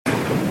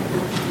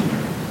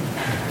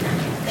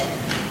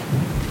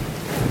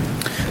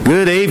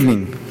Good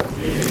evening.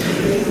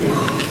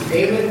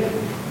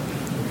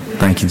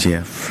 Thank you,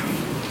 Jeff.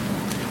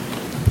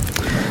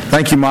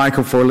 Thank you,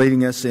 Michael, for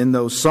leading us in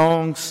those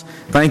songs.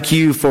 Thank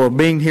you for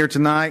being here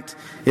tonight.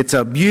 It's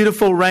a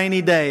beautiful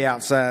rainy day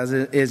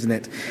outside, isn't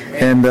it?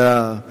 And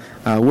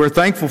we're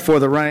thankful for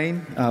the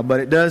rain, but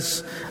it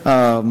does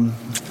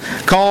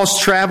cause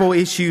travel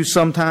issues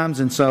sometimes,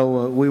 and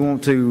so we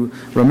want to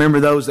remember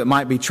those that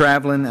might be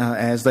traveling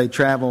as they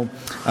travel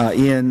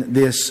in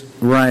this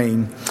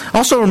rain.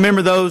 Also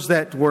remember those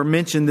that were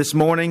mentioned this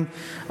morning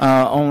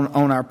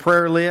on our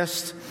prayer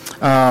list.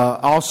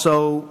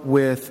 Also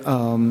with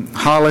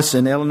Hollis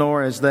and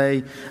Eleanor as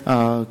they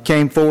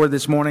came forward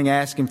this morning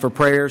asking for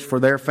prayers for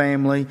their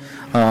family.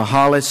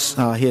 Hollis,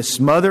 his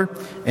mother,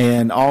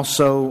 and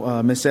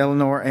also Miss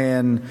Eleanor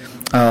and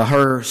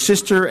her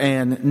sister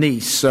and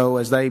niece, so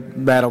as they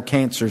battle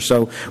cancer.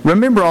 So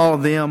remember all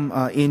of them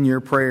in your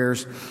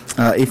prayers,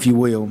 if you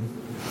will.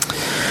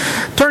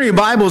 Turn your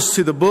Bibles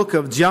to the book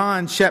of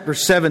John chapter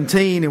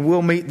 17, and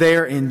we'll meet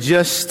there in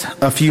just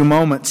a few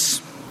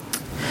moments.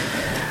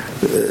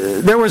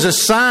 There was a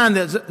sign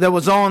that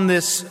was on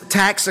this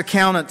tax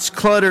accountant's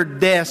cluttered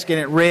desk, and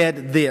it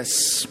read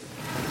this: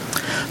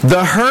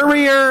 "The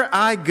hurrier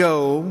I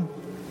go,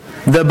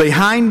 the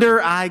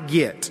behinder I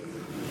get.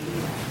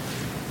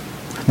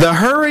 The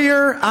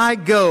hurrier I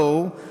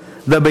go,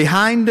 the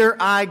behinder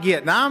I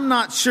get." Now, I'm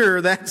not sure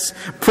that's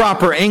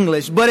proper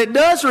English, but it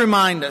does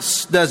remind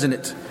us, doesn't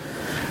it,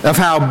 of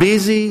how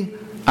busy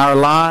our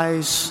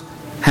lives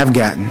have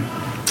gotten.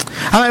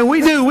 I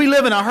mean, we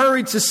live in a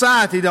hurried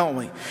society, don't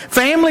we?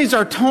 Families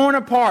are torn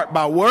apart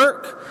by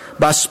work,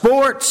 by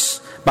sports,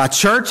 by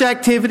church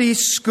activities,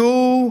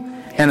 school,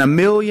 and a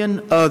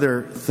million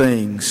other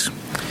things.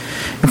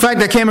 In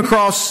fact, I came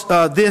across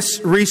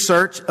this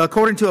research.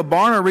 According to a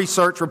Barna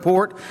Research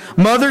report,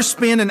 mothers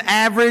spend an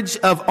average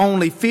of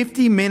only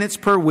 50 minutes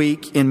per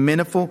week in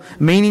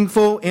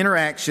meaningful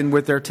interaction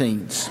with their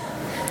teens.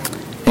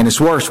 And it's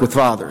worse with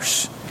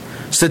fathers.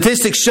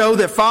 Statistics show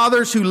that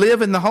fathers who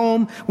live in the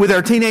home with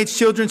their teenage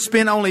children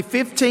spend only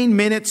 15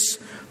 minutes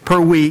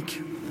per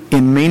week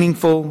in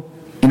meaningful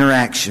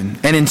interaction.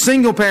 And in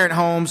single-parent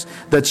homes,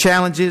 the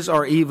challenges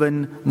are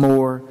even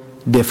more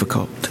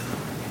difficult.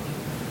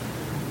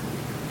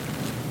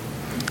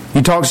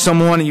 You talk to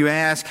someone and you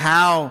ask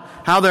how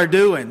they're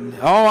doing.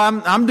 "Oh,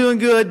 I'm doing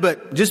good,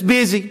 but just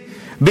busy.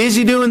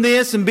 Busy doing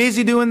this and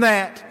busy doing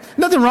that."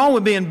 Nothing wrong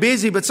with being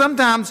busy, but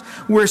sometimes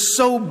we're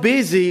so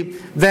busy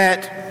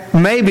that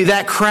maybe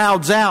that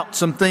crowds out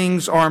some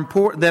things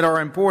that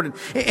are important.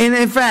 And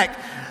in fact,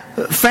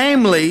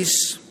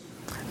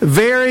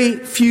 very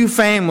few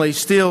families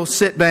still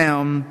sit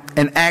down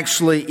and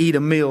actually eat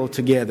a meal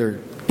together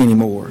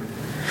anymore.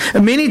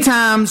 And many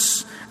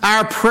times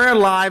our prayer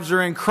lives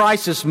are in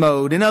crisis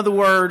mode. In other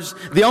words,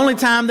 the only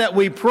time that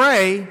we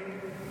pray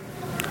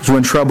is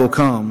when trouble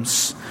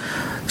comes.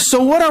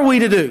 So what are we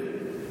to do?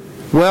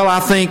 Well, I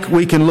think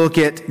we can look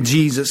at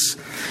Jesus.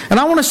 And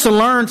I want us to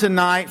learn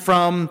tonight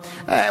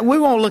we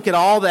won't look at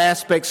all the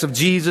aspects of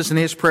Jesus and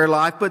His prayer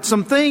life, but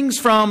some things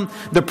from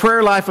the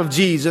prayer life of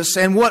Jesus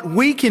and what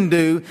we can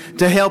do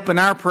to help in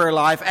our prayer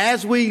life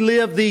as we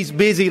live these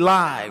busy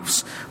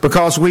lives,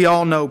 because we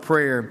all know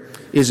prayer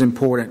is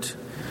important.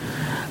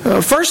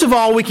 First of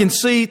all, we can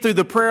see through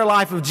the prayer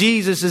life of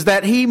Jesus is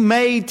that He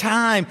made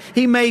time.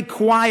 He made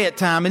quiet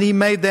time, and He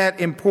made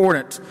that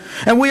important.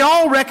 And we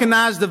all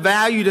recognize the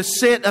value to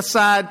set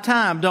aside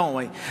time, don't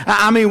we?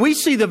 I mean, we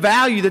see the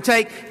value to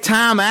take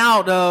time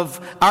out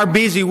of our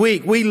busy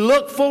week. We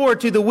look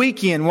forward to the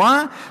weekend.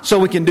 Why? So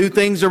we can do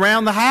things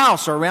around the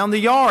house or around the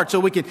yard.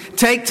 So we can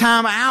take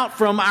time out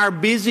from our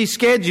busy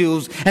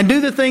schedules and do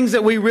the things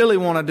that we really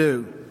want to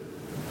do.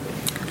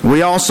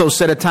 We also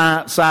set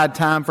aside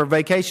time for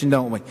vacation,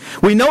 don't we?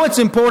 We know it's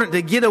important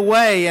to get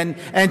away and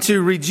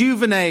to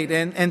rejuvenate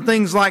and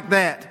things like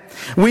that.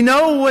 We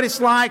know what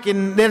it's like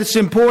and that it's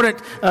important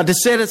to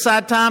set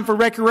aside time for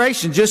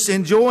recreation, just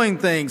enjoying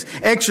things,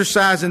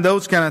 exercising,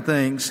 those kind of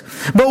things.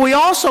 But we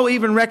also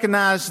even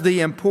recognize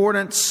the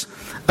importance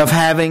of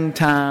having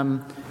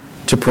time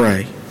to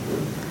pray.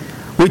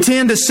 We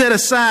tend to set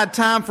aside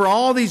time for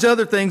all these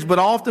other things, but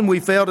often we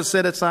fail to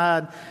set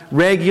aside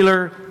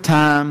regular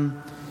time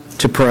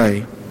to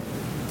pray.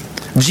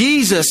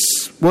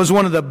 Jesus was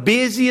one of the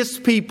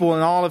busiest people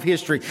in all of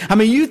history. I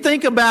mean, you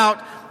think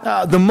about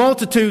the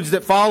multitudes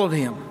that followed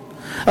Him.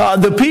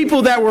 The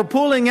people that were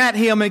pulling at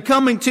Him and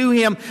coming to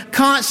Him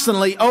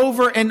constantly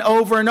over and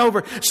over and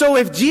over. So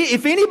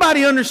if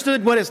anybody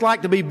understood what it's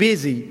like to be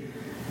busy,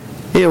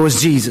 it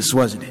was Jesus,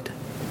 wasn't it?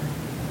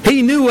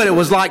 He knew what it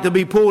was like to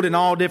be pulled in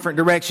all different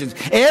directions.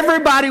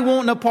 Everybody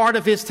wanting a part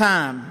of His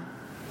time.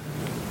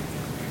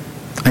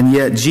 And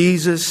yet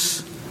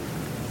Jesus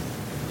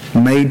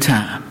made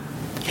time.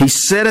 He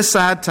set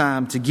aside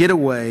time to get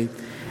away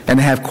and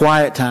have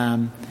quiet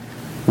time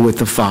with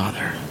the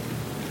Father.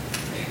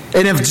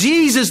 And if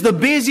Jesus, the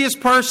busiest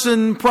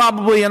person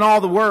probably in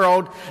all the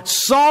world,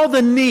 saw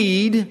the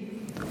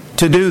need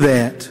to do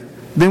that,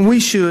 then we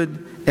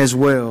should as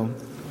well.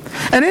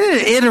 And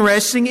isn't it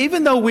interesting,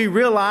 even though we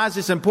realize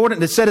it's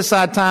important to set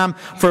aside time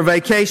for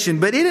vacation,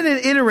 but isn't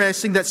it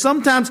interesting that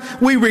sometimes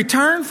we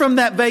return from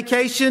that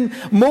vacation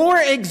more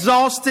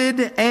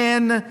exhausted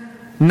and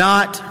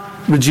not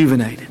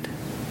rejuvenated?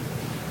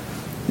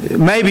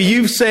 Maybe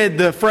you've said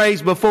the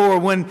phrase before,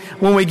 when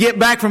we get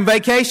back from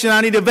vacation,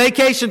 I need a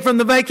vacation from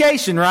the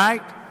vacation,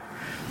 right?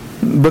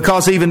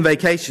 Because even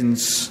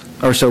vacations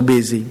are so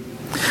busy.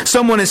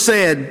 Someone has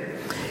said,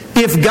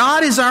 if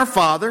God is our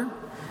Father,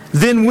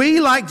 then we,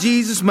 like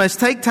Jesus, must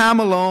take time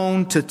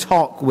alone to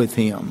talk with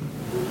Him.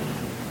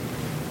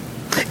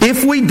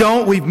 If we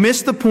don't, we've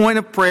missed the point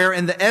of prayer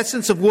and the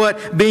essence of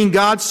what being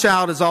God's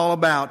child is all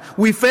about.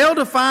 We fail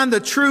to find the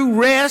true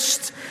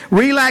rest,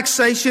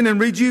 relaxation, and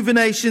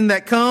rejuvenation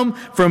that come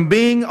from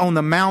being on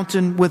the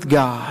mountain with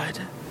God.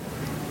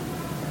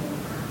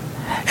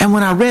 And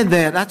when I read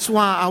that, that's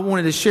why I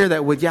wanted to share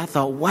that with you. I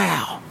thought,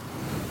 wow,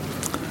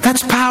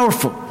 that's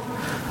powerful.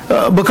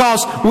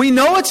 Because we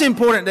know it's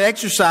important to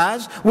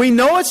exercise. We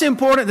know it's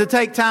important to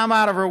take time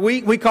out of our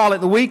week. We call it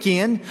the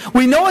weekend.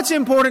 We know it's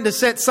important to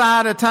set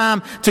aside a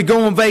time to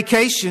go on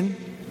vacation.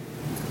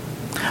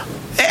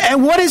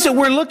 And what is it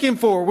we're looking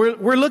for?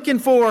 We're looking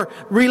for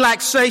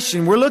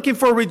relaxation. We're looking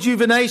for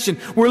rejuvenation.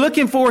 We're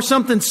looking for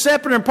something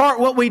separate and apart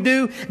what we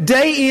do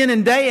day in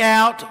and day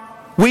out,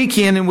 week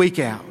in and week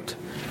out.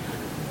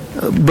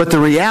 But the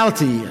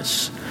reality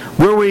is,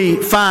 where we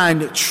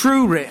find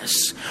true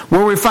rest,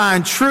 where we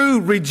find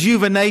true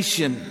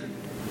rejuvenation,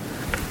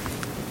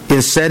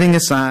 is setting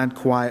aside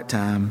quiet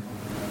time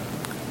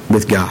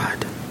with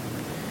God.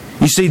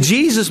 You see,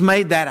 Jesus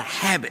made that a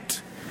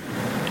habit.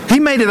 He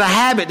made it a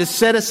habit to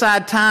set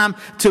aside time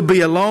to be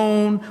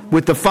alone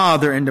with the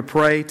Father and to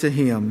pray to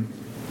Him.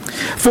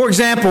 For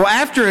example,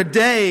 after a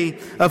day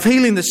of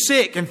healing the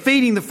sick and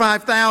feeding the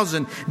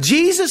 5,000,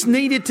 Jesus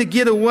needed to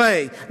get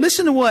away.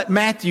 Listen to what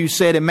Matthew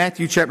said in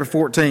Matthew chapter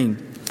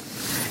 14.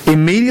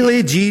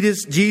 Immediately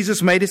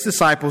Jesus made His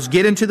disciples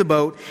get into the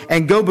boat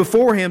and go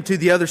before Him to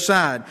the other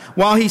side,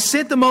 while He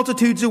sent the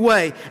multitudes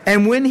away.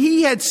 And when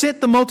He had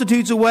sent the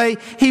multitudes away,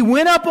 He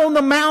went up on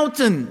the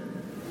mountain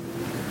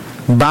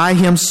by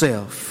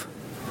Himself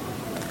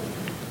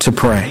to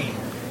pray.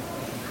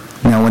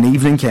 Now when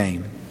evening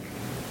came,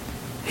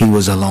 He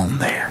was alone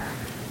there.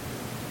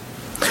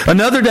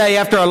 Another day,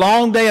 after a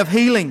long day of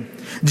healing,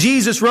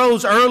 Jesus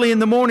rose early in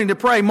the morning to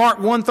pray. Mark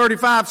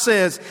 1:35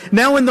 says,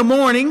 now in the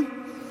morning,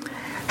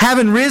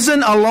 having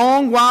risen a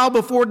long while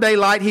before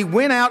daylight, He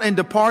went out and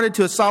departed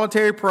to a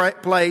solitary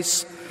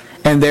place,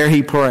 and there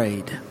He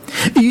prayed.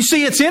 You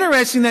see, it's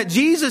interesting that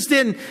Jesus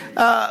didn't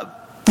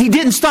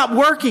stop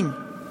working.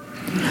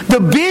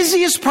 The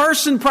busiest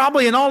person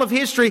probably in all of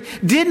history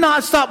did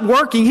not stop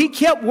working. He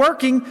kept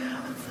working,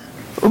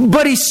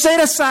 but He set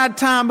aside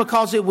time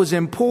because it was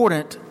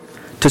important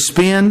to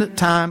spend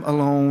time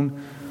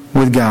alone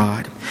with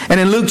God.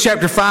 And in Luke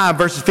chapter 5,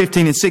 verses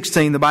 15 and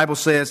 16, the Bible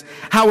says,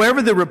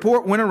 however, the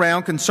report went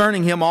around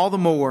concerning Him all the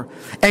more,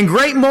 and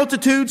great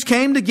multitudes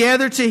came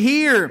together to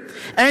hear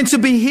and to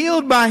be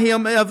healed by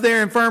Him of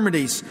their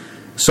infirmities.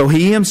 So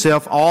He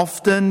Himself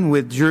often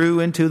withdrew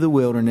into the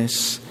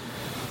wilderness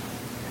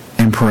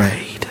and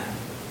prayed.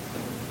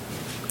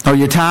 Are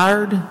you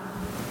tired?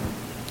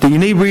 Do you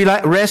need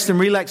rest and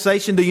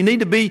relaxation? Do you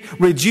need to be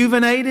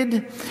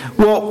rejuvenated?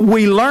 Well,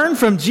 we learn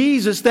from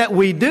Jesus that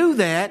we do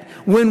that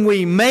when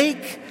we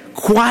make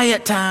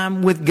quiet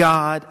time with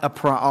God a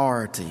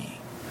priority.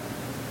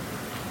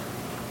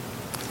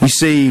 You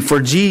see,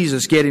 for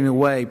Jesus getting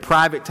away,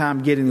 private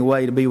time getting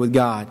away to be with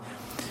God,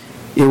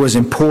 it was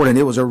important.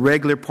 It was a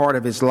regular part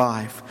of His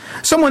life.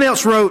 Someone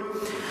else wrote,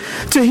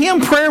 to Him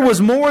prayer was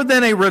more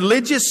than a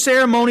religious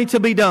ceremony to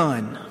be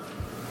done.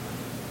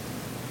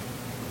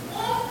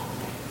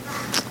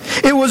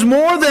 It was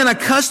more than a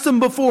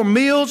custom before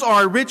meals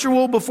or a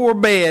ritual before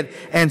bed,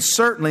 and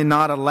certainly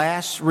not a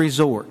last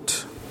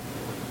resort.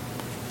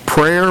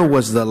 Prayer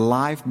was the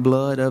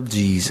lifeblood of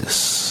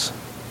Jesus.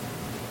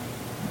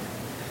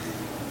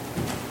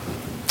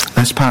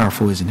 That's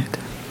powerful, isn't it?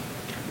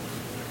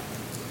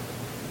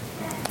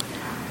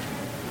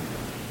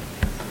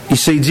 You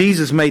see,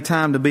 Jesus made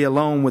time to be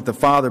alone with the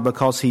Father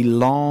because He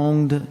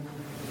longed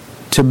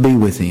to be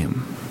with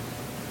Him.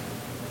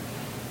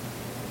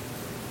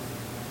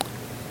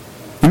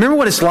 Remember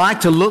what it's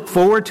like to look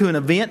forward to an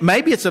event?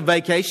 Maybe it's a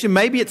vacation,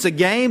 maybe it's a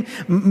game,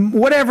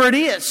 whatever it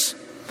is.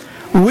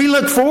 We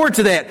look forward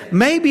to that.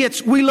 Maybe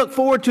we look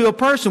forward to a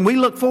person. We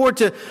look forward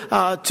to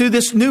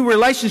this new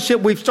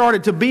relationship we've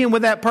started, to being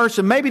with that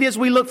person. Maybe it is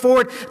we look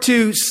forward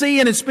to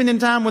seeing and spending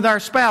time with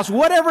our spouse.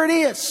 Whatever it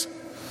is.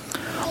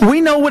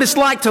 We know what it's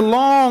like to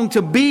long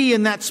to be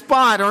in that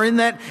spot or in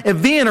that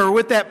event or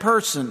with that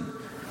person.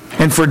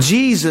 And for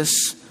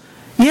Jesus,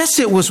 yes,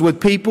 it was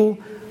with people,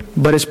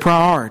 but His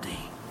priority.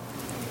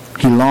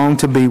 He longed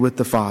to be with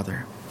the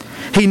Father.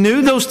 He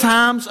knew those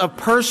times of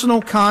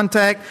personal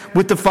contact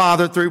with the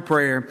Father through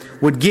prayer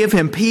would give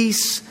Him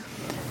peace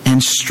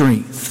and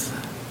strength.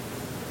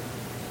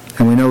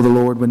 And we know the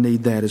Lord would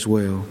need that as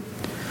well.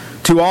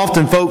 Too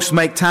often folks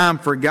make time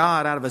for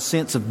God out of a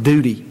sense of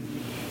duty.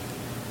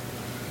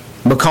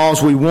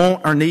 because we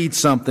want or need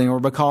something or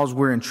because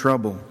we're in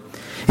trouble.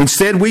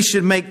 Instead, we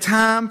should make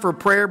time for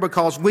prayer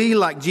because we,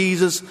 like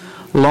Jesus,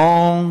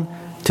 long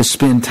to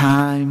spend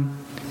time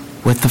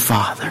with the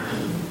Father.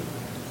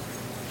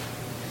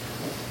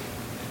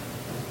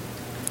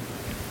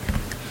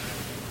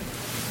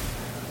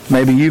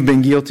 Maybe you've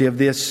been guilty of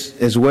this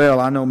as well.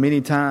 I know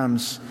many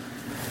times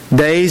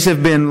days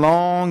have been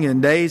long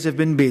and days have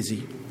been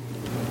busy.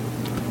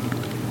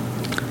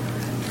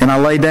 And I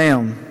lay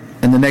down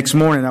and the next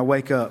morning I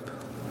wake up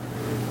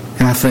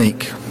and I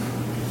think,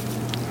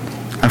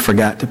 I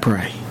forgot to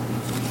pray.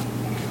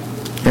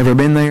 Ever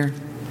been there?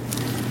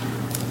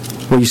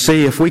 Well, you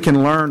see, if we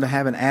can learn to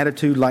have an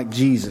attitude like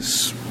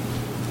Jesus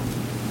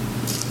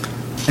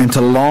and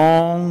to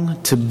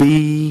long to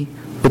be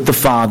with the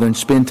Father and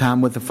spend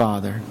time with the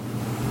Father,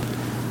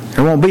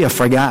 there won't be a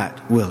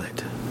forgot, will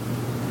it?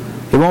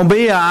 It won't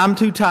be a I'm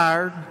too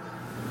tired.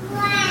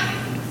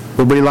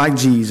 We'll be like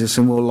Jesus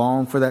and we'll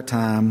long for that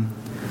time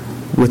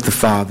with the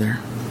Father.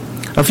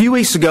 A few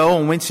weeks ago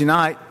on Wednesday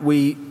night,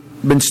 we've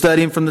been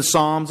studying from the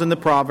Psalms and the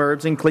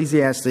Proverbs and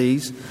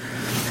Ecclesiastes.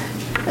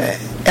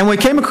 And we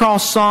came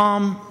across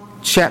Psalm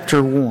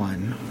chapter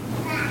 1.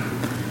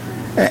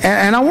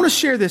 And I want to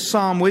share this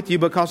psalm with you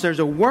because there's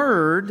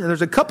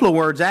a couple of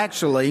words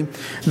actually,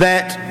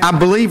 that I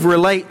believe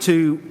relate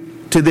to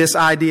this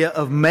idea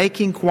of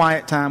making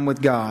quiet time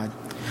with God.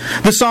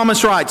 The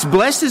psalmist writes,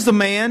 "Blessed is the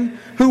man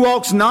who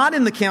walks not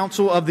in the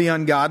counsel of the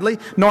ungodly,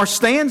 nor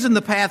stands in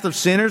the path of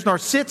sinners, nor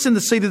sits in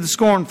the seat of the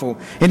scornful."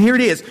 And here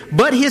it is.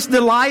 "But his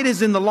delight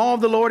is in the law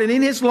of the Lord, and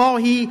in his law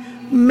he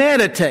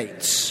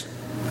meditates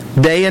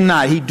day and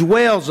night." He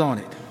dwells on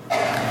it.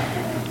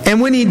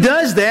 And when he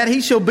does that,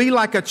 he shall be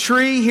like a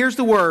tree, here's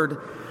the word,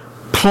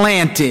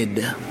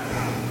 planted.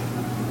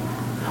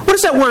 What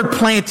is that word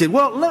planted?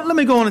 Well, let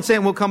me go on and say it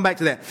and we'll come back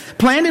to that.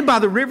 Planted by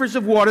the rivers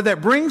of water that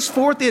brings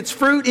forth its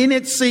fruit in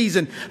its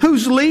season,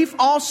 whose leaf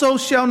also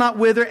shall not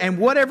wither, and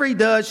whatever he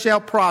does shall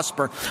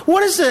prosper.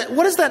 What is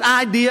that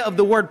idea of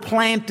the word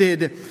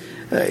planted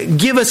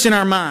give us in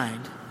our mind?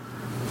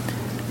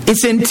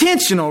 It's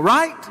intentional,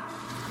 right?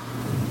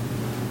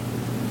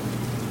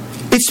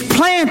 It's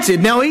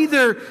planted. Now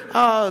either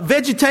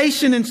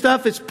vegetation and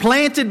stuff is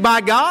planted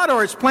by God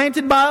or it's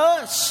planted by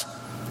us.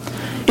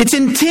 It's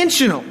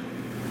intentional.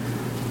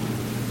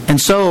 And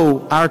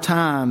so our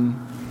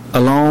time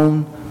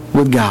alone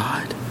with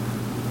God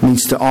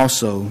needs to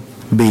also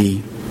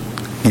be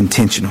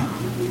intentional.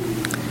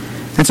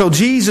 And so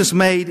Jesus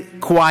made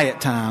quiet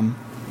time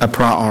a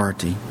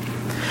priority.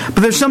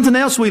 But there's something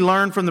else we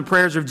learn from the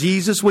prayers of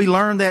Jesus. We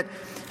learn that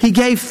He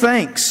gave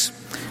thanks.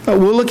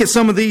 We'll look at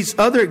some of these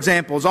other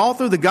examples. All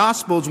through the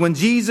Gospels, when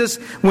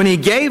He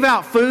gave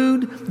out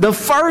food, the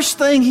first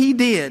thing He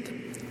did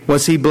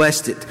was He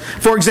blessed it.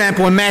 For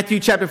example, in Matthew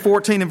chapter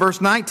 14 and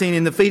verse 19,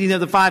 in the feeding of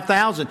the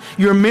 5,000,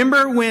 you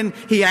remember when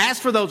He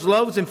asked for those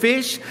loaves and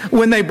fish,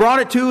 when they brought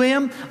it to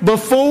Him,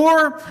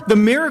 before the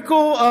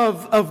miracle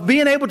of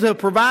being able to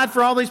provide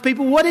for all these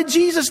people, what did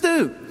Jesus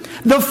do?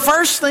 The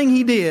first thing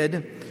He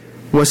did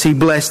was He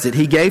blessed it.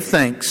 He gave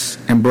thanks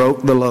and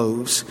broke the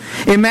loaves.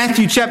 In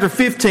Matthew chapter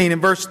 15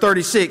 and verse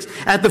 36,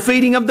 at the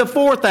feeding of the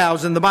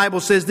 4,000, the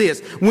Bible says this,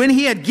 when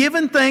He had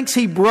given thanks,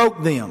 He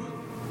broke them.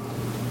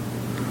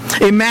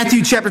 In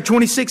Matthew chapter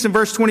 26 and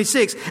verse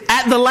 26,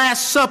 at the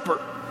Last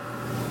Supper,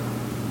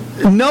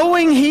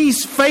 knowing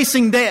He's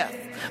facing death,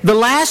 the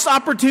last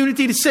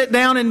opportunity to sit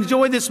down and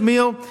enjoy this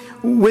meal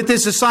with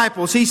His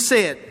disciples, He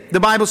said, the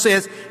Bible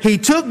says, He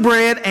took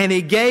bread and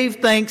He gave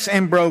thanks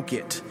and broke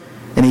it.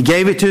 And He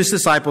gave it to His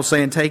disciples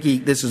saying, take,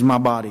 eat, this is my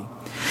body.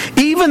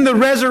 Even the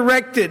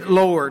resurrected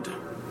Lord,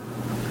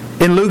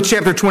 in Luke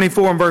chapter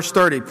 24 and verse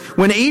 30,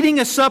 when eating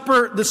a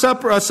supper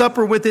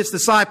with His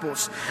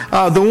disciples,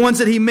 the ones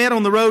that He met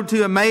on the road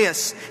to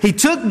Emmaus, He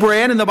took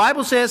bread and the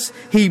Bible says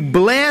He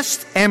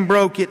blessed and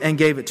broke it and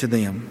gave it to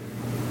them.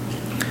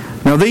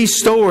 Now these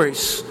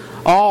stories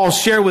all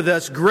share with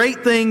us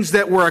great things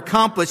that were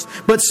accomplished,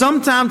 but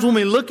sometimes when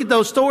we look at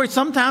those stories,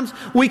 sometimes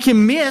we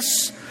can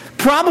miss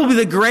probably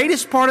the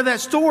greatest part of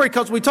that story,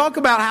 because we talk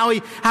about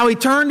how he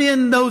turned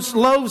in those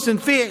loaves and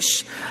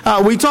fish.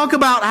 We talk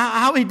about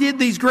how He did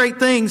these great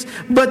things.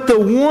 But the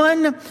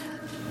one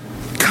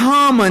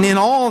common in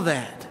all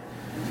that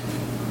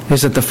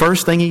is that the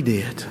first thing He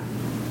did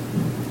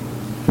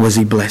was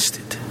He blessed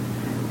it.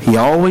 He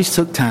always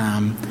took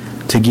time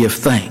to give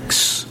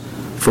thanks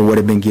for what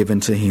had been given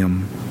to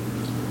Him.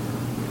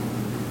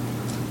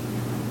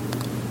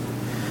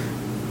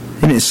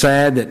 Isn't it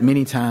sad that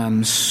many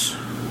times,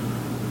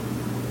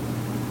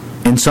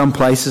 in some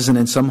places and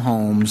in some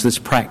homes, this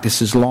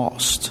practice is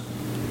lost?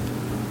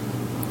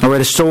 I read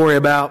a story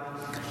about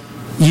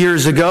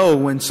years ago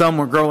when some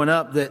were growing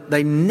up that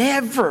they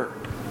never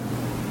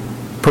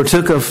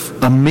partook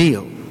of a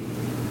meal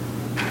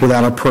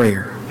without a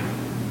prayer.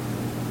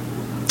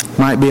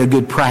 Might be a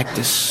good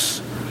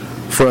practice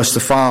for us to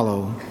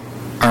follow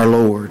our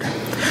Lord.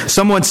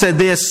 Someone said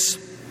this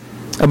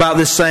about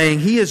this saying,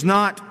 He is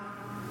not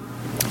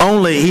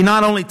He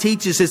not only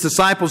teaches His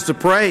disciples to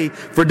pray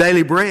for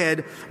daily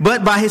bread,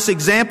 but by His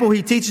example,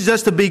 He teaches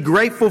us to be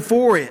grateful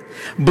for it.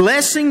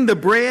 Blessing the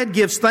bread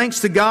gives thanks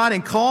to God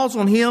and calls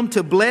on Him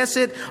to bless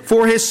it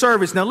for His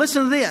service. Now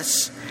listen to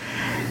this.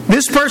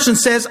 This person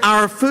says,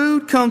 our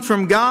food comes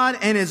from God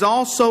and is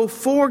also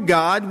for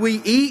God.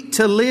 We eat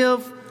to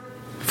live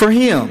for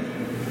Him.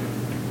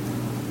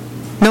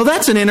 Now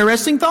that's an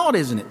interesting thought,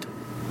 isn't it?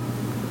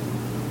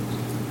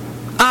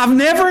 I've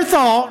never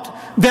thought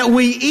that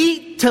we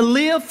eat to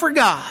live for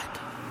God.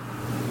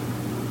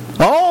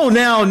 Oh,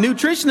 now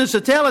nutritionists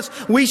will tell us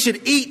we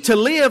should eat to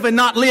live and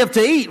not live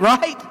to eat,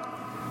 right?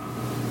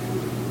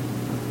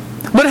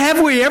 But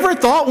have we ever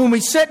thought when we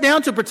sit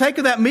down to partake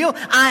of that meal,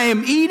 I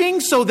am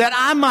eating so that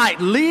I might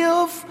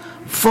live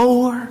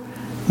for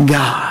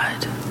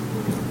God?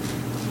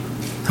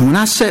 And when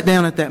I sat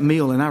down at that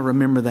meal and I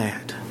remember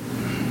that,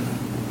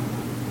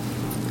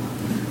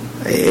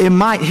 it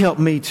might help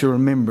me to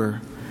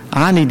remember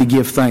I need to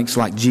give thanks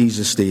like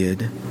Jesus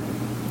did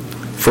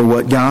for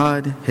what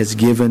God has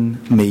given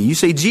me. You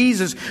see,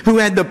 Jesus, who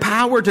had the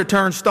power to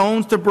turn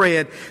stones to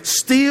bread,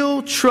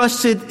 still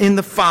trusted in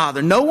the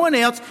Father. No one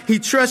else, He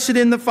trusted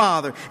in the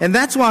Father. And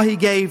that's why He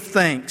gave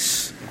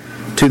thanks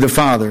to the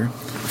Father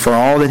for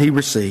all that He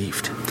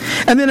received.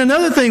 And then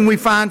another thing we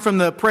find from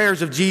the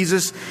prayers of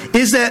Jesus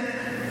is that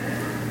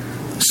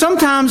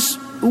sometimes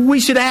we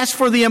should ask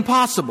for the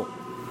impossible.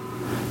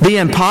 The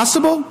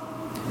impossible?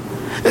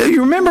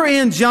 You remember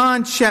in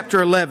John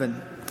chapter 11.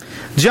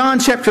 John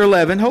chapter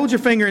 11. Hold your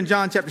finger in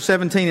John chapter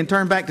 17 and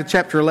turn back to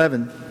chapter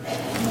 11.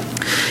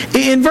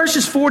 In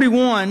verses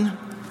 41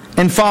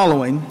 and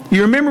following,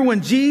 you remember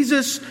when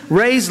Jesus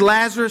raised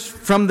Lazarus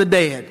from the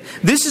dead.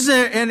 This is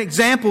an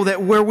example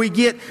that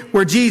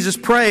where Jesus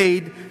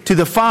prayed to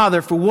the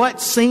Father for what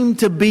seemed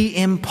to be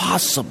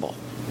impossible.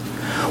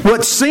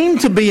 What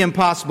seemed to be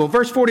impossible.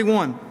 Verse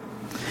 41.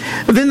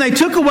 Then they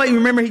took away,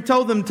 remember He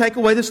told them to take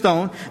away the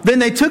stone. Then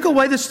they took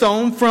away the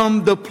stone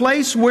from the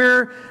place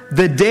where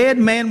the dead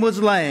man was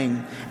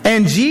laying.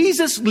 And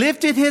Jesus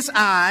lifted His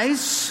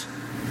eyes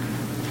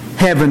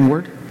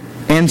heavenward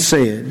and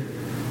said,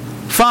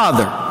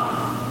 Father,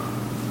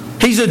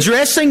 He's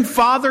addressing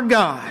Father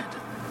God,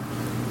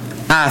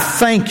 I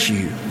thank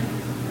You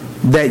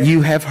that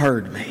You have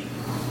heard me.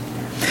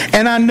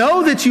 And I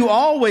know that You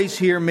always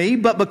hear me,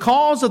 but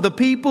because of the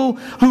people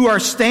who are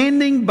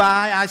standing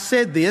by, I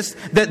said this,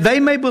 that they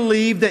may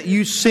believe that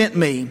You sent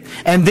me.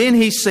 And then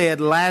He said,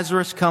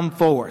 Lazarus, come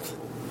forth.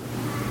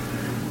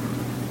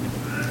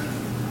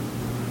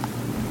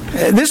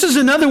 This is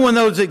another one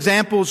of those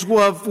examples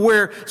of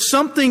where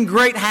something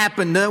great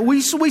happened.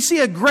 We see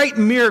a great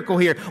miracle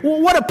here. Well,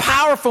 what a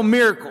powerful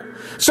miracle.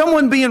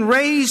 Someone being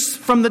raised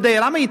from the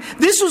dead. I mean,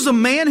 this was a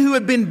man who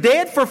had been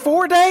dead for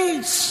 4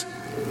 days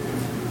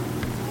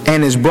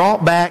and is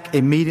brought back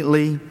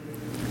immediately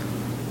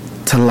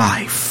to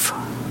life.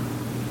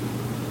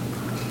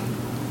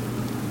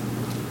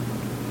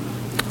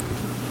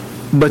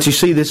 But you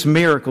see, this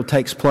miracle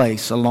takes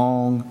place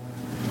along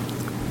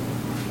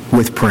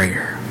with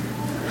prayer.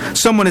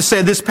 Someone has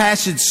said this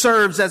passage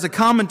serves as a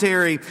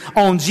commentary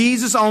on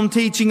Jesus' own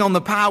teaching on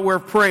the power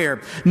of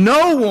prayer.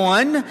 No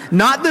one,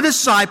 not the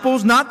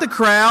disciples, not the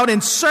crowd,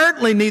 and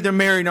certainly neither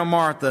Mary nor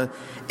Martha,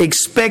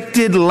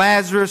 expected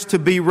Lazarus to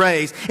be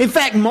raised. In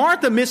fact,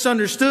 Martha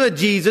misunderstood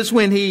Jesus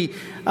when He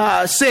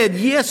said,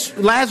 yes,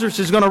 Lazarus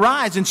is going to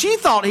rise. And she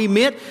thought He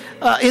meant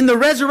in the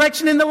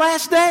resurrection in the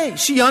last day.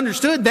 She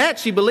understood that.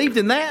 She believed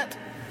in that.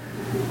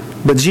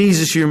 But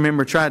Jesus, you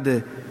remember, tried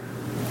to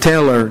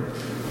tell her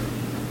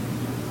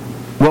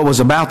what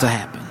was about to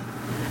happen.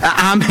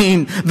 I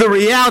mean, the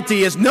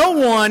reality is no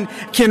one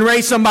can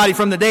raise somebody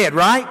from the dead,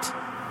 right?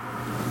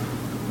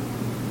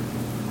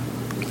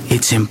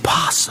 It's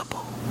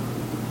impossible.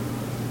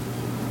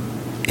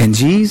 And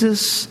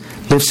Jesus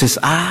lifts His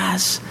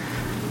eyes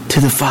to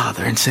the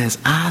Father and says,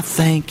 I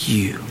thank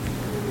You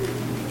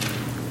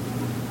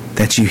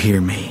that You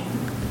hear me.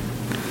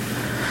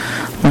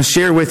 I want to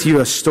share with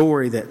you a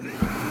story that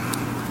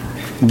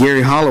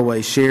Gary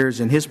Holloway shares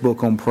in his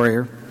book on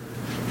prayer.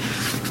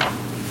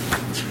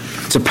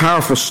 It's a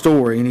powerful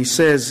story, and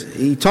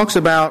he talks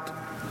about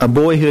a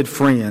boyhood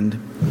friend.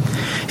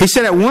 He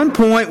said, at one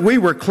point we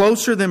were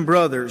closer than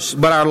brothers,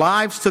 but our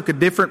lives took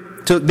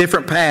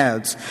different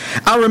paths.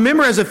 I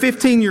remember as a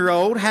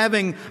 15-year-old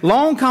having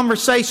long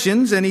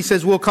conversations, and he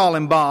says, we'll call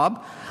him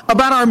Bob,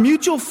 about our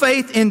mutual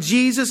faith in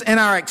Jesus and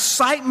our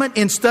excitement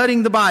in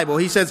studying the Bible.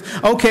 He says,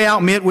 okay, I'll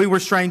admit we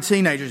were strange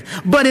teenagers.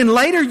 But in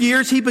later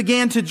years, he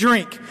began to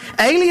drink,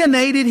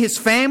 alienated his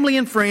family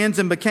and friends,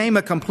 and became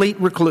a complete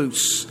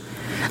recluse.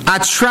 I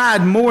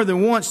tried more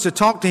than once to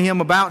talk to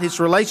him about his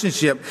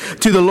relationship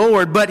to the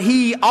Lord, but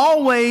he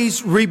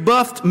always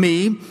rebuffed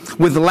me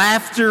with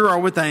laughter or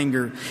with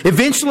anger.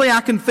 Eventually,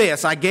 I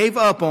confess, I gave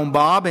up on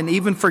Bob and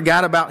even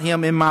forgot about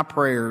him in my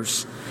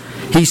prayers.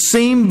 He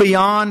seemed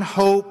beyond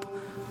hope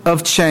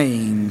of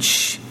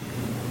change.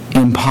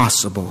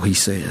 Impossible, he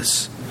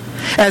says.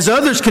 As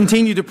others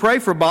continued to pray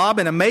for Bob,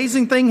 an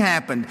amazing thing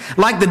happened.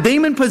 Like the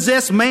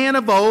demon-possessed man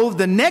of old,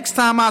 the next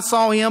time I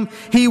saw him,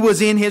 he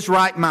was in his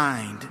right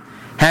mind,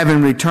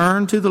 having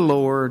returned to the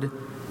Lord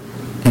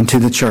and to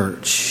the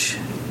church.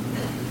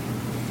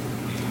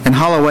 And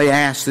Holloway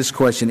asked this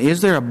question,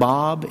 is there a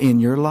Bob in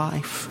your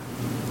life?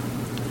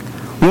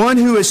 One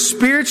who is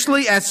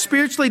spiritually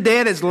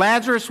dead as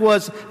Lazarus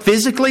was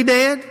physically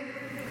dead?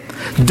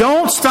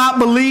 Don't stop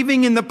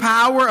believing in the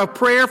power of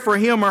prayer for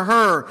him or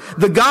her.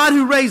 The God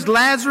who raised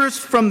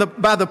Lazarus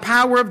by the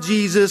power of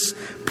Jesus'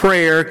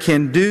 prayer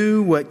can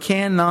do what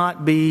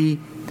cannot be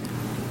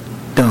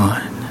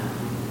done.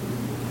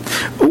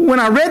 When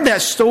I read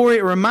that story,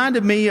 it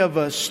reminded me of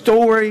a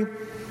story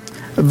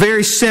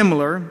very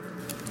similar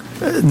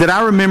that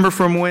I remember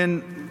from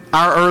when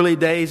our early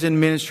days in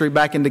ministry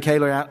back in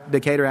Decatur,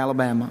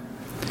 Alabama.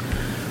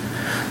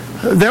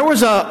 There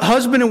was a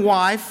husband and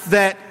wife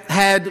that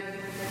had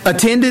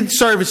attended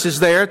services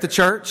there at the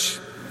church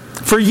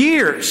for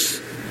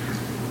years.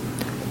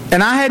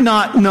 And I had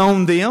not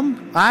known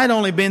them. I had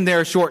only been there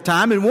a short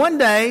time. And one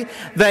day,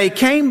 they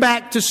came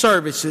back to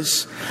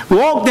services,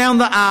 walked down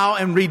the aisle,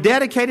 and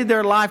rededicated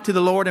their life to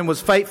the Lord and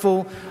was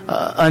faithful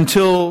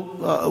until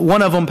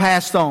one of them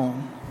passed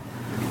on.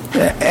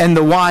 And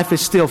the wife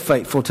is still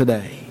faithful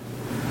today.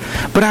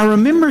 But I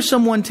remember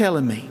someone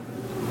telling me,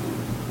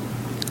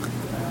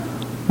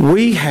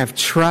 we have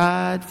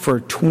tried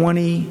for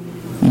 20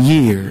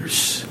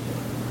 years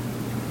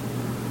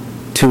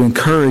to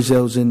encourage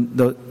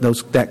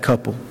that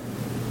couple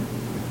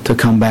to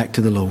come back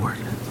to the Lord.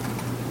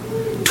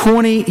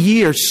 20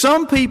 years.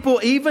 Some people,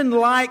 even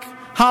like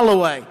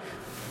Holloway,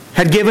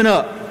 had given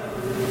up.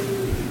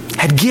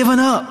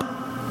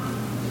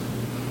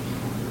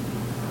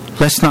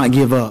 Let's not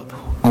give up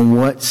on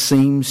what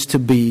seems to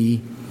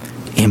be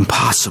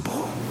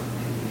impossible.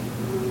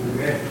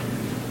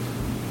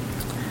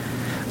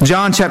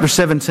 John chapter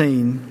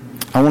 17,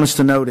 I want us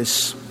to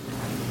notice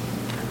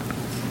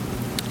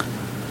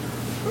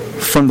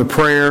from the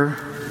prayer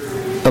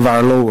of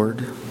our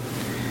Lord.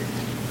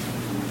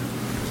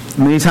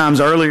 Many times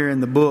earlier in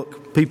the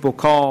book, people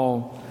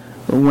call,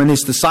 when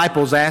his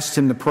disciples asked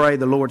him to pray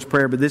the Lord's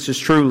Prayer, but this is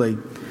truly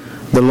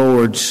the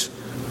Lord's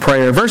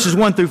Prayer. Verses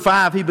 1 through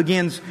 5, he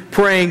begins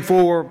praying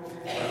for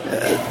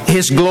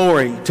his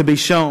glory to be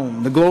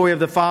shown, the glory of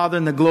the Father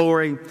and the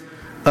glory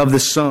of the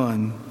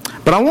Son.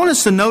 But I want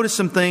us to notice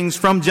some things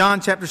from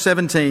John chapter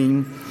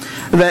 17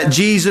 that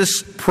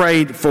Jesus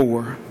prayed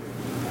for.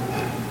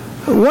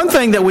 One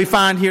thing that we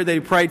find here that he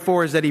prayed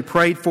for is that he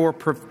prayed for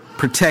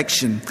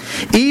protection.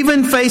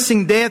 Even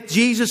facing death,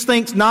 Jesus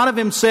thinks not of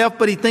himself,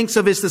 but he thinks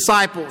of his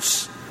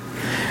disciples.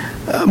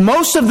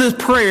 Most of the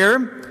prayer,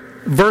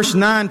 verse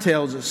 9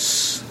 tells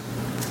us,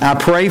 I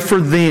pray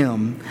for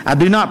them. I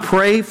do not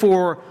pray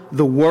for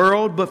the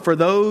world, but for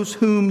those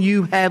whom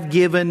you have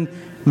given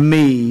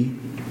me,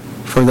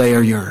 for they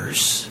are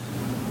yours.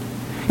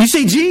 You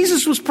see,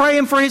 Jesus was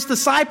praying for his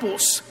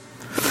disciples.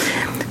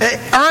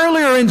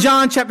 Earlier in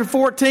John chapter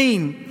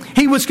 14,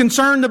 he was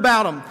concerned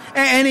about them.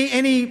 And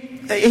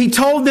he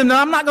told them that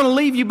I'm not going to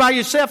leave you by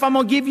yourself. I'm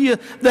going to give you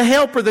the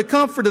helper, the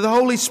comforter, the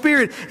Holy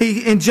Spirit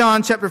in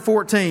John chapter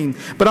 14.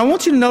 But I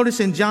want you to notice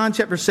in John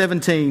chapter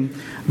 17,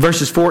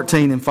 verses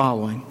 14 and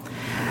following.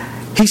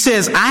 He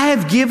says, I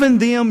have given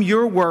them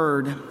your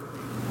word,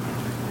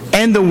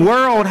 and the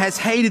world has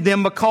hated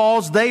them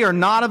because they are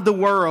not of the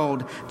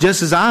world,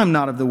 just as I am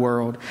not of the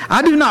world.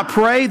 I do not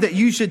pray that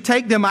you should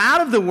take them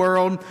out of the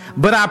world,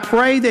 but I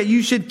pray that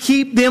you should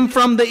keep them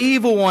from the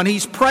evil one.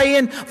 He's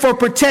praying for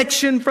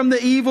protection from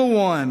the evil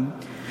one.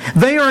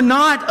 They are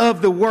not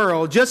of the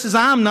world, just as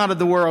I am not of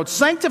the world.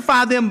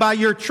 Sanctify them by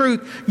your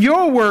truth.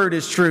 Your word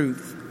is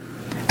truth.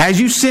 As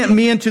you sent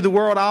me into the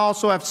world, I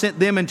also have sent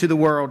them into the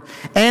world.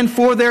 And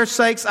for their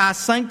sakes I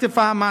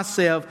sanctify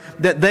myself,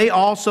 that they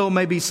also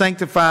may be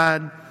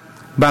sanctified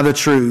by the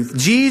truth.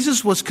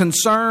 Jesus was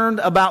concerned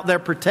about their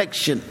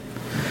protection.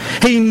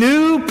 He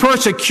knew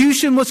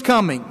persecution was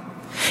coming.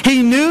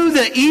 He knew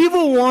the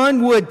evil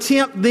one would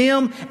tempt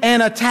them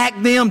and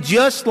attack them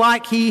just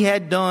like he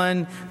had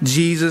done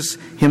Jesus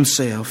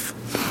himself.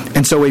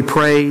 And so he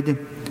prayed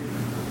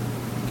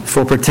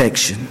for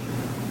protection.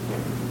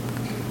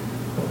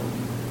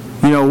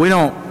 You know, we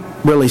don't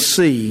really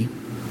see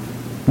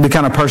the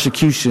kind of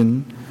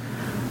persecution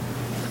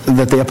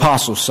that the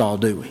apostles saw,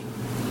 do we?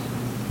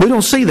 We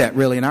don't see that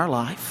really in our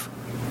life.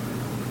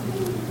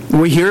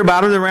 We hear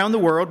about it around the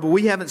world, but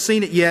we haven't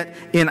seen it yet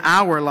in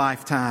our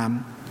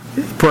lifetime.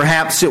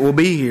 Perhaps it will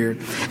be here.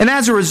 And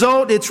as a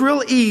result, it's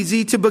real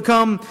easy to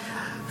become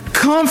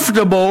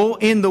comfortable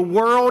in the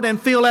world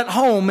and feel at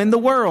home in the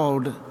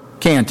world,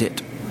 can't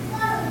it?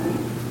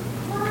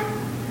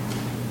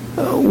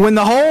 When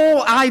the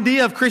whole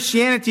idea of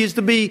Christianity is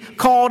to be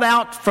called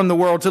out from the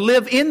world, to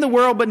live in the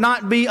world but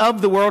not be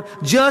of the world,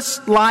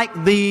 just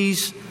like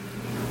these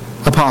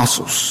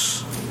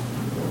apostles.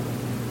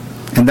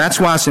 And that's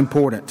why it's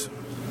important,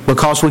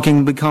 because we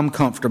can become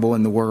comfortable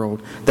in the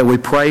world, that we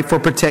pray for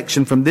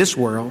protection from this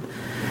world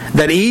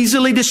that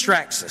easily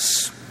distracts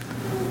us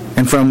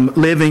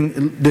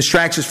and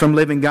distracts us from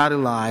living godly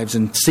lives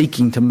and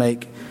seeking to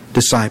make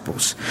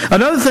disciples.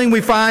 Another thing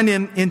we find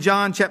in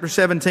John chapter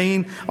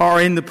 17,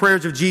 or in the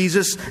prayers of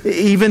Jesus,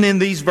 even in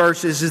these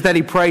verses, is that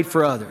He prayed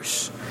for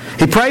others.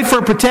 He prayed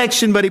for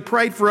protection, but He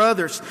prayed for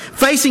others.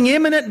 Facing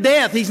imminent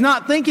death, He's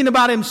not thinking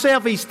about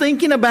Himself. He's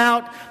thinking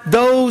about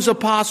those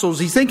apostles.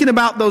 He's thinking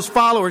about those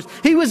followers.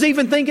 He was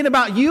even thinking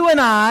about you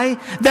and I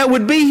that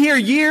would be here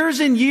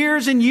years and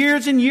years and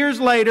years and years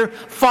later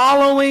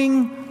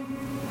following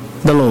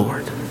the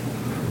Lord.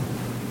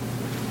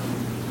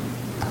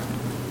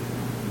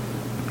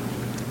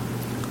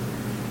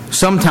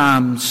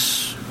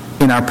 Sometimes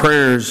in our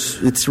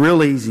prayers, it's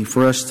real easy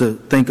for us to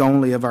think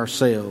only of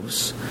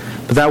ourselves.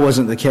 But that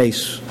wasn't the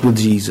case with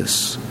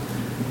Jesus.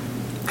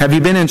 Have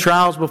you been in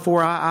trials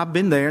before? I've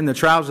been there, and the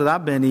trials that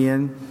I've been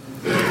in,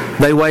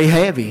 they weigh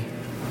heavy.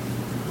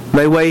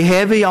 They weigh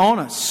heavy on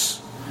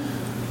us.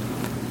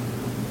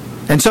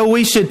 And so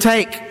we should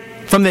take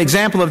from the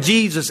example of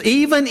Jesus,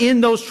 even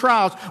in those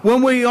trials,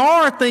 when we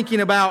are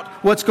thinking about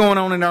what's going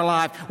on in our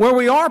life, where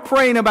we are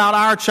praying about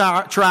our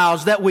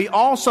trials, that we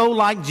also,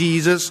 like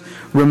Jesus,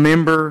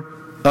 remember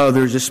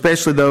others,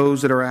 especially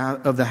those that are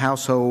out of the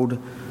household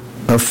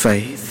of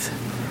faith.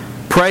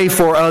 Pray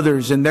for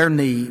others and their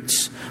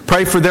needs.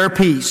 Pray for their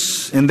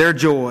peace and their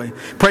joy.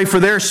 Pray for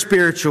their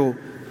spiritual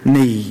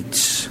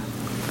needs.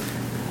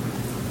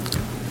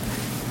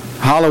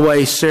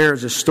 Holloway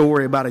shares a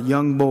story about a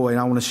young boy, and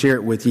I want to share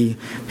it with you.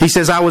 He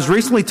says, I was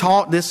recently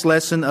taught this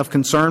lesson of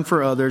concern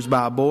for others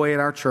by a boy at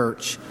our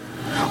church.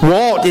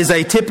 Walt is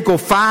a typical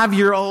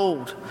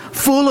 5-year-old,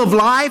 full of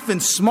life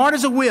and smart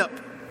as a whip,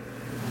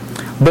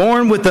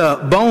 born with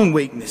a bone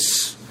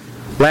weakness.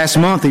 Last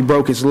month he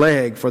broke his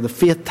leg for the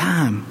 5th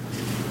time.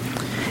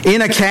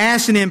 In a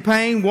cast and in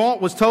pain, Walt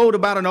was told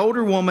about an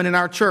older woman in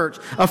our church,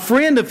 a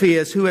friend of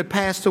his who had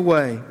passed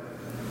away.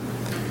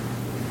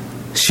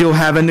 She'll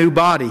have a new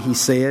body, he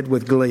said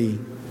with glee.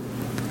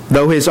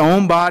 Though his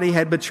own body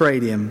had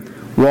betrayed him,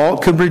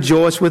 Walt could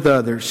rejoice with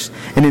others.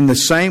 And in the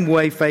same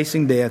way,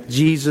 facing death,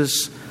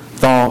 Jesus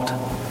thought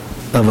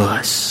of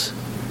us.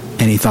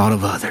 And He thought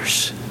of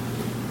others.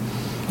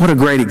 What a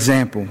great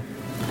example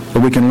that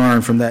we can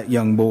learn from that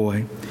young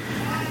boy.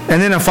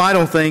 And then a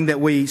final thing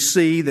that we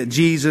see that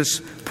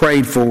Jesus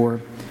prayed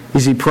for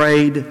is He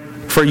prayed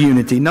for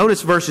unity.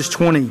 Notice verses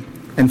 20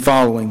 and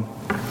following.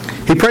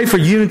 He prayed for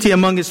unity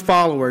among His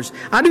followers.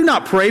 I do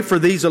not pray for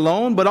these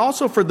alone, but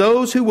also for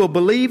those who will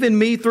believe in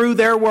me through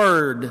their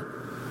word.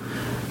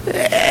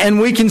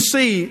 And we can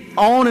see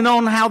on and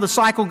on how the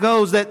cycle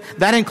goes,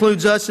 that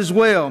includes us as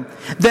well.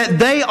 That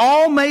they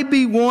all may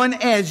be one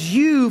as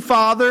you,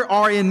 Father,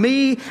 are in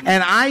me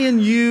and I in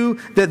you,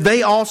 that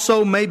they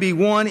also may be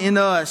one in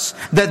us.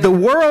 That the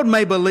world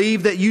may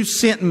believe that you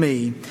sent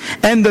me.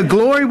 And the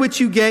glory which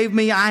you gave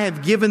me I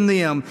have given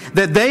them,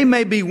 that they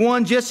may be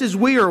one just as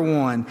we are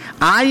one.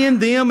 I in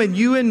them and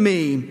you in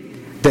me,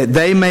 that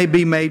they may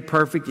be made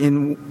perfect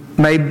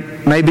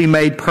may be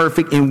made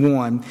perfect in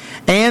one,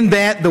 and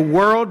that the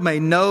world may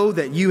know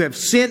that you have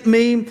sent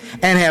me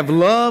and have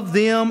loved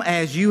them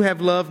as you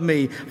have loved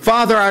me.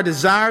 Father, I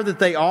desire that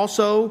they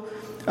also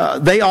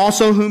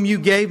whom you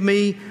gave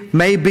me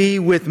may be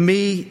with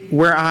me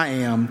where I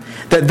am,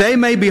 that they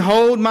may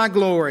behold my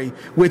glory,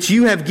 which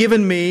you have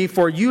given me,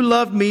 for you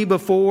loved me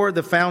before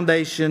the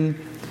foundation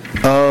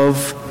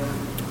of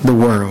the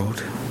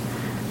world.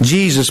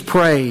 Jesus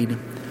prayed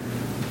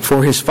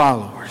for His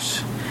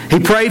followers. He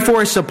prayed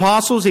for His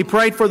apostles. He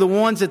prayed for the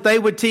ones that they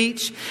would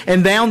teach,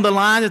 and down the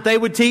line that they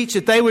would teach,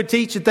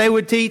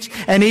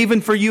 and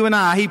even for you and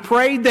I. He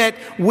prayed that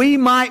we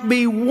might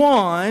be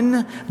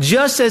one,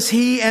 just as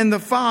He and the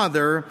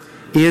Father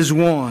is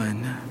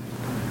one.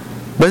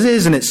 But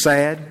isn't it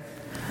sad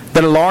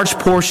that a large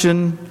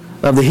portion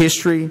of the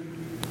history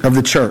of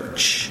the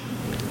church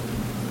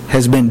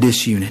has been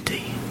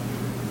disunity?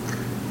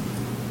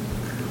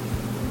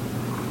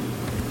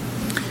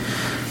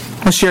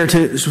 I'll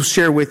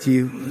share with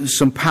you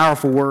some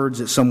powerful words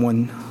that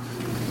someone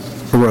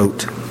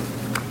wrote.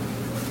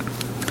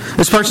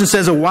 This person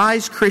says, a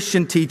wise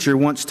Christian teacher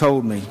once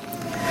told me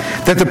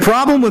that the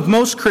problem with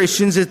most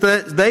Christians is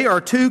that they are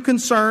too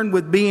concerned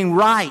with being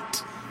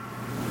right.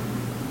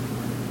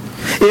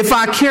 If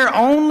I care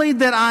only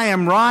that I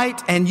am right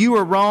and you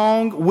are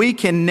wrong, we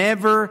can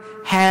never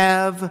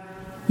have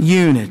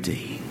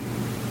unity.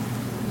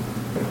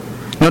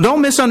 Now,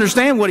 don't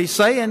misunderstand what he's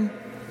saying.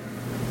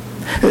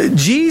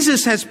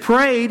 Jesus has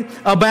prayed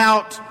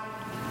about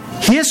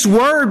His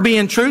Word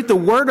being truth, the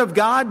Word of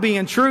God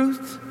being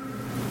truth.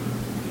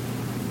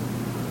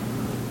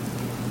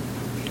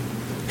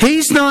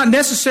 He's not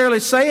necessarily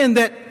saying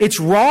that it's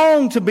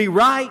wrong to be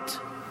right.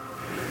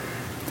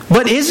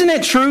 But isn't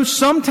it true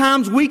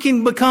sometimes we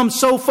can become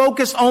so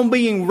focused on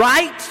being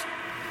right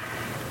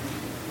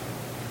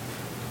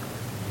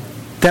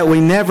that we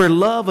never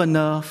love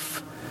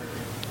enough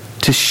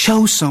to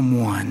show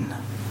someone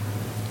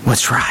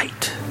what's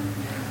right?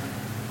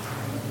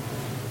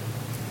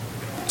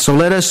 So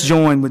let us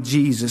join with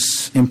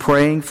Jesus in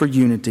praying for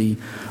unity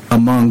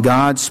among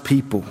God's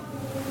people,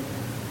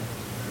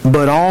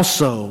 but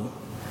also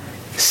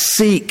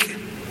seek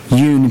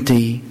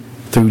unity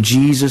through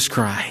Jesus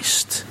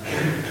Christ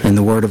and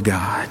the Word of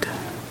God.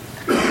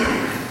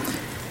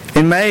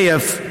 In May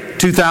of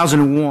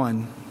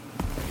 2001,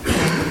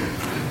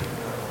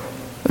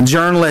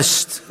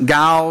 journalist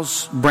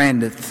Giles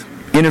Brandreth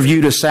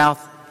interviewed a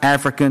South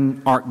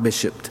African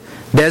Archbishop,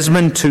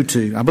 Desmond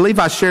Tutu. I believe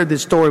I shared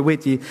this story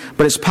with you,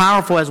 but it's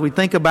powerful as we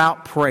think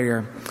about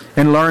prayer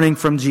and learning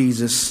from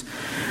Jesus.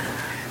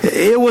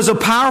 It was a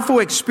powerful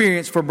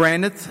experience for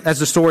Brandreth, as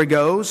the story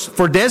goes,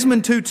 for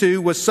Desmond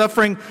Tutu was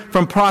suffering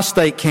from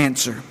prostate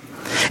cancer.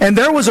 And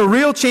there was a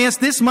real chance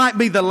this might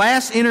be the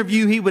last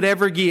interview he would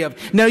ever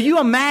give. Now you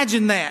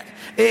imagine that.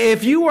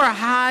 If you were a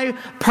high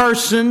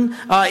person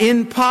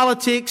in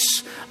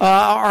politics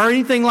or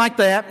anything like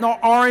that,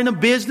 or in a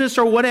business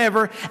or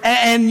whatever,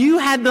 and you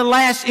had the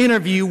last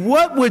interview,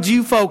 what would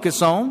you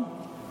focus on?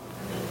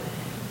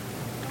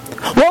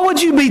 What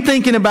would you be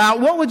thinking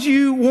about? What would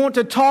you want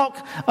to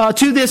talk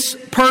to this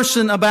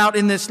person about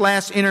in this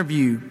last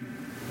interview?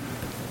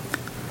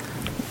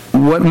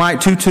 What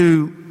might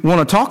Tutu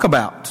want to talk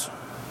about?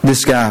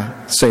 This guy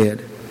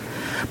said.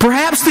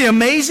 Perhaps the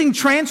amazing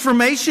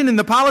transformation in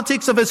the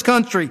politics of his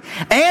country,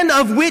 and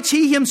of which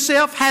he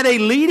himself had a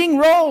leading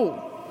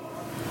role.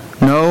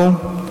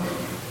 No.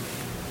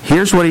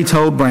 Here's what he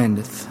told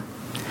Brandreth.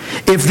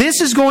 If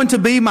this is going to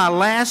be my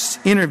last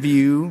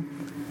interview,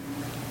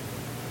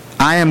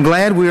 I am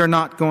glad we are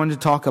not going to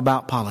talk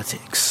about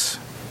politics.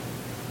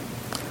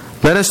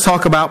 Let us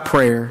talk about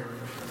prayer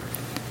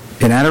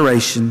and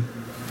adoration,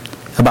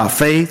 about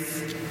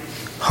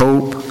faith,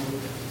 hope,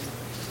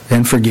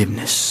 and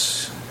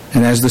forgiveness.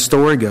 And as the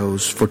story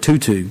goes, for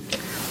Tutu,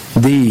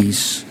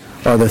 these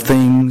are the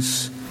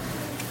things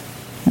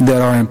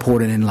that are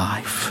important in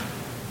life.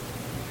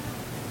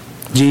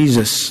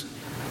 Jesus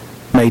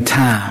made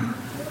time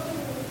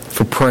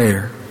for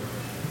prayer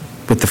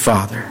with the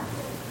Father.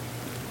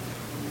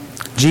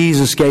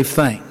 Jesus gave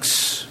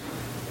thanks,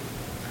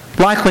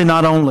 likely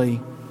not only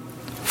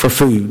for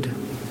food,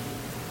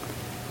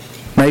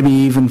 maybe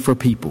even for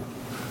people.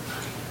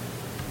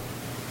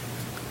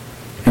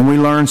 And we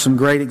learn some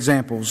great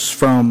examples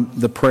from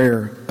the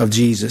prayer of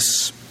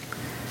Jesus.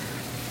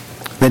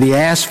 That He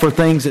asked for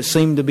things that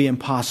seemed to be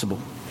impossible.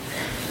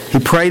 He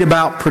prayed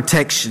about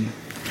protection.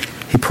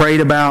 He prayed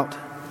about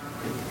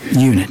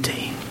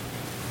unity.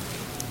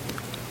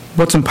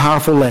 What some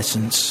powerful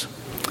lessons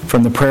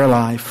from the prayer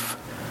life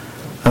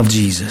of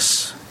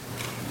Jesus.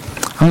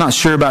 I'm not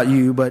sure about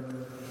you, but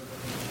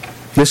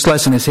this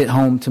lesson has hit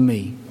home to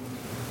me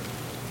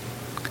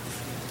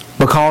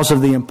because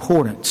of the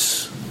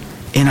importance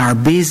in our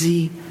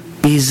busy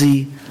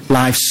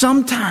life.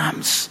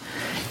 Sometimes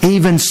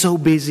even so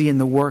busy in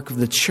the work of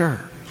the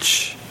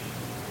church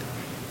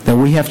that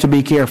we have to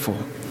be careful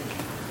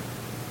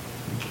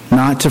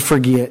not to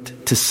forget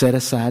to set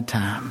aside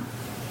time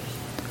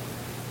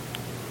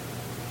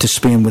to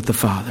spend with the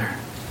Father.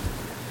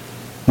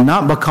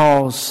 Not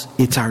because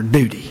it's our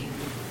duty,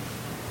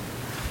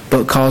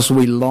 but because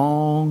we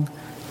long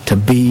to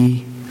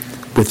be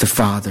with the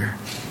Father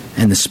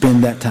and to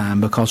spend that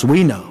time, because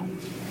we know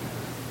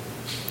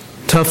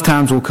tough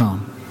times will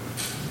come,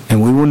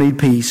 and we will need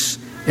peace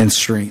and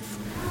strength,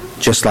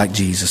 just like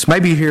Jesus.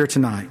 Maybe you're here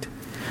tonight.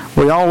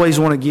 We always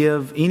want to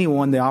give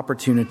anyone the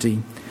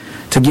opportunity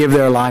to give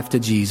their life to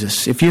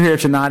Jesus. If you're here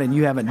tonight and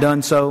you haven't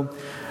done so,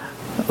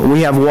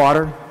 we have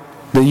water.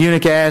 The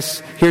eunuch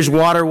asks, here's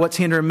water, what's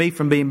hindering me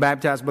from being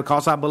baptized?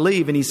 Because I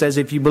believe. And he says,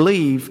 if you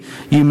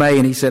believe, you may.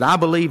 And he said, I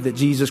believe that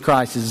Jesus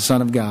Christ is the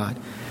Son of God.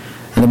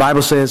 And the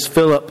Bible says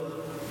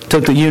Philip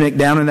took the eunuch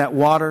down in that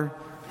water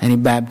and he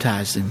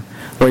baptized him,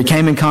 where he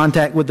came in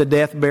contact with the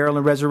death, burial,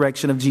 and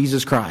resurrection of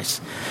Jesus Christ.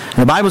 And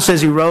the Bible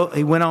says he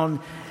went on,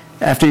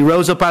 after he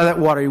rose up out of that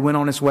water, he went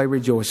on his way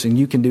rejoicing.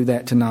 You can do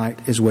that tonight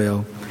as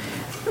well.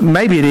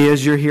 Maybe it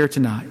is you're here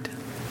tonight,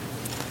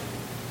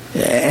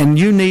 and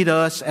you need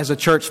us as a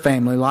church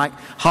family, like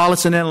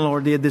Hollis and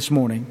Eleanor did this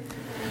morning,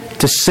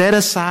 to set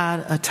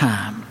aside a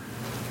time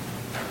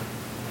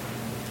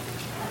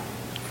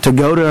to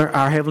go to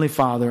our Heavenly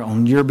Father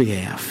on your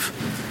behalf,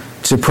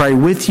 to pray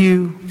with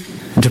you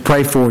and to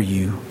pray for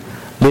you,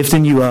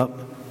 lifting you up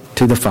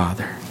to the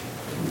Father.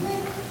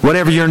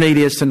 Whatever your need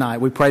is tonight,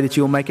 we pray that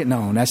you'll make it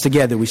known. As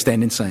together we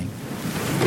stand and sing.